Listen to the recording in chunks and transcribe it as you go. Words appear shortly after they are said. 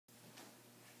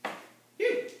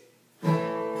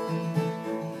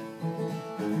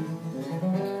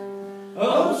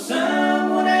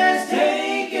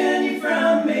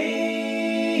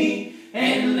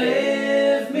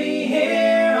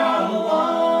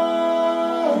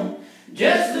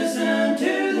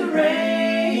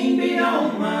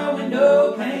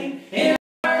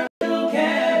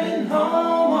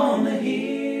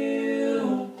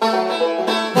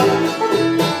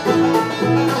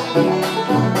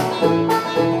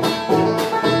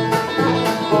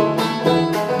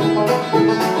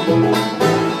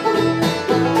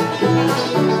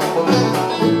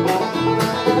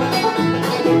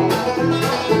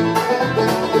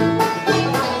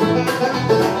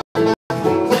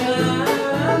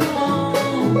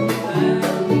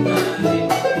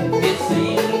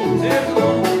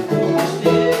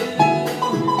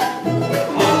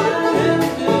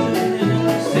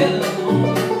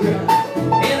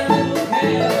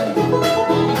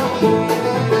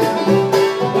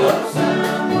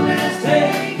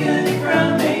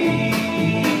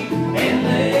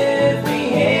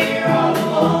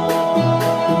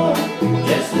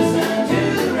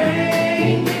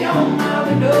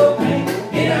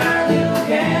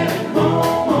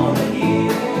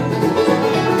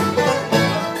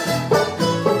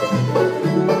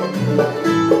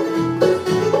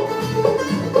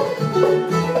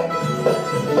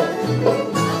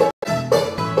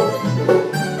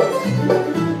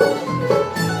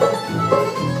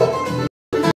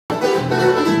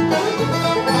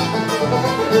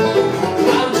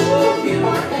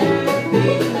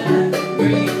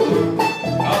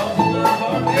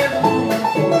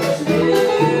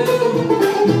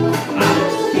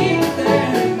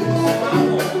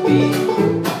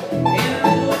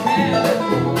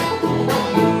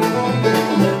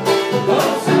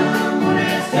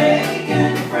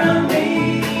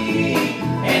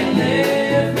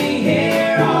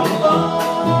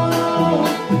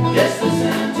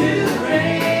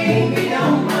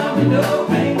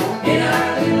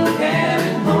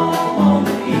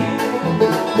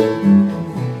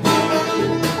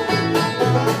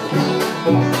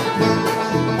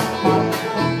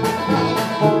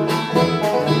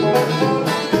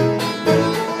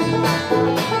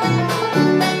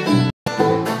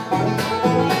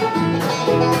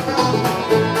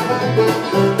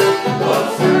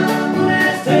Oh, someone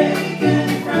has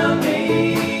taken from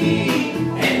me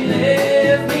and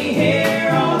left me here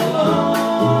all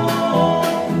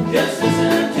alone. Just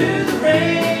listen to the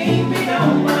rain beat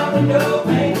on my window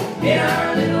pane in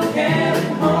our little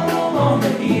cabin home on the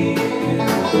hill.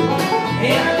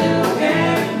 In our little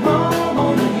cabin home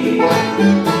on the hill.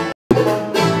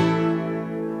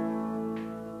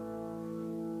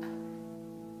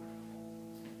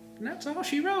 And that's all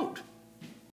she wrote.